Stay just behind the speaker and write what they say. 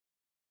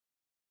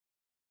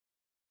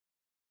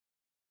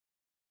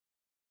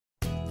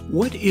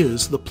What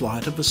is the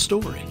plot of a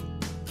story?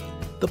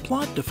 The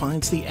plot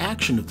defines the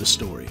action of the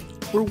story,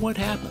 or what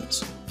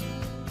happens.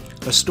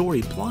 A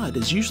story plot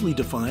is usually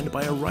defined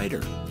by a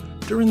writer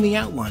during the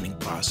outlining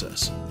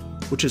process,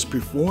 which is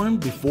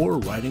performed before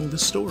writing the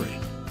story.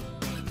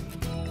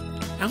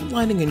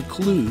 Outlining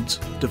includes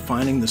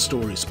defining the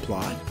story's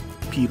plot,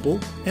 people,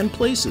 and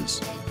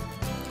places.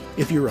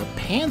 If you're a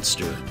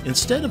pantster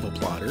instead of a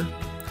plotter,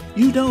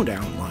 you don't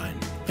outline,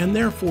 and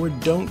therefore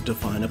don't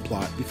define a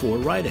plot before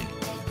writing.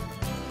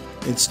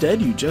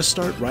 Instead, you just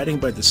start writing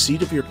by the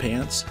seat of your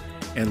pants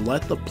and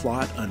let the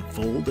plot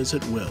unfold as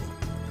it will.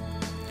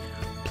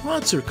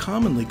 Plots are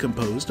commonly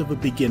composed of a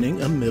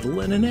beginning, a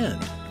middle, and an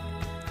end.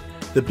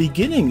 The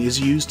beginning is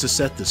used to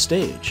set the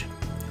stage,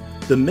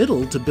 the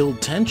middle to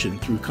build tension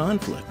through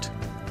conflict,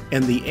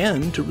 and the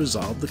end to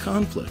resolve the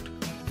conflict.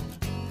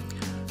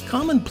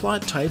 Common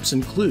plot types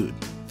include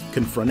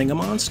confronting a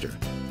monster,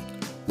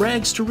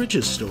 rags to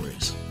riches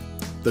stories,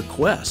 the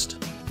quest,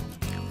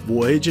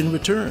 voyage and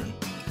return,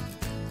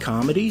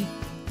 comedy,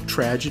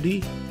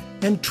 tragedy,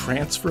 and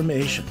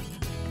transformation.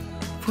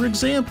 For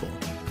example,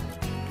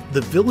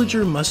 the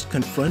villager must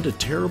confront a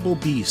terrible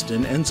beast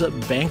and ends up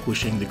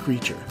vanquishing the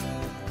creature.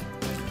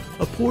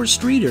 A poor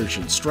street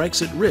urchin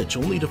strikes it rich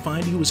only to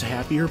find he was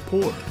happy or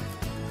poor.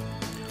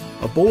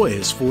 A boy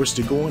is forced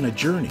to go on a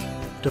journey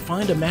to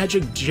find a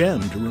magic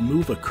gem to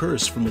remove a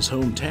curse from his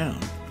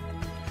hometown.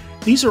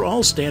 These are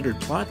all standard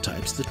plot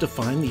types that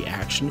define the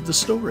action of the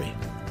story.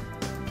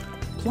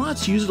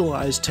 Plots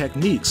utilize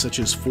techniques such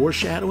as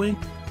foreshadowing,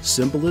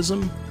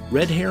 symbolism,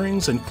 red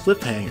herrings, and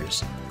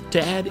cliffhangers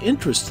to add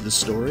interest to the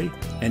story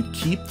and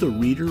keep the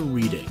reader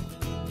reading.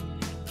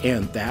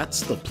 And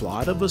that's the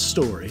plot of a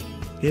story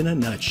in a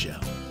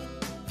nutshell.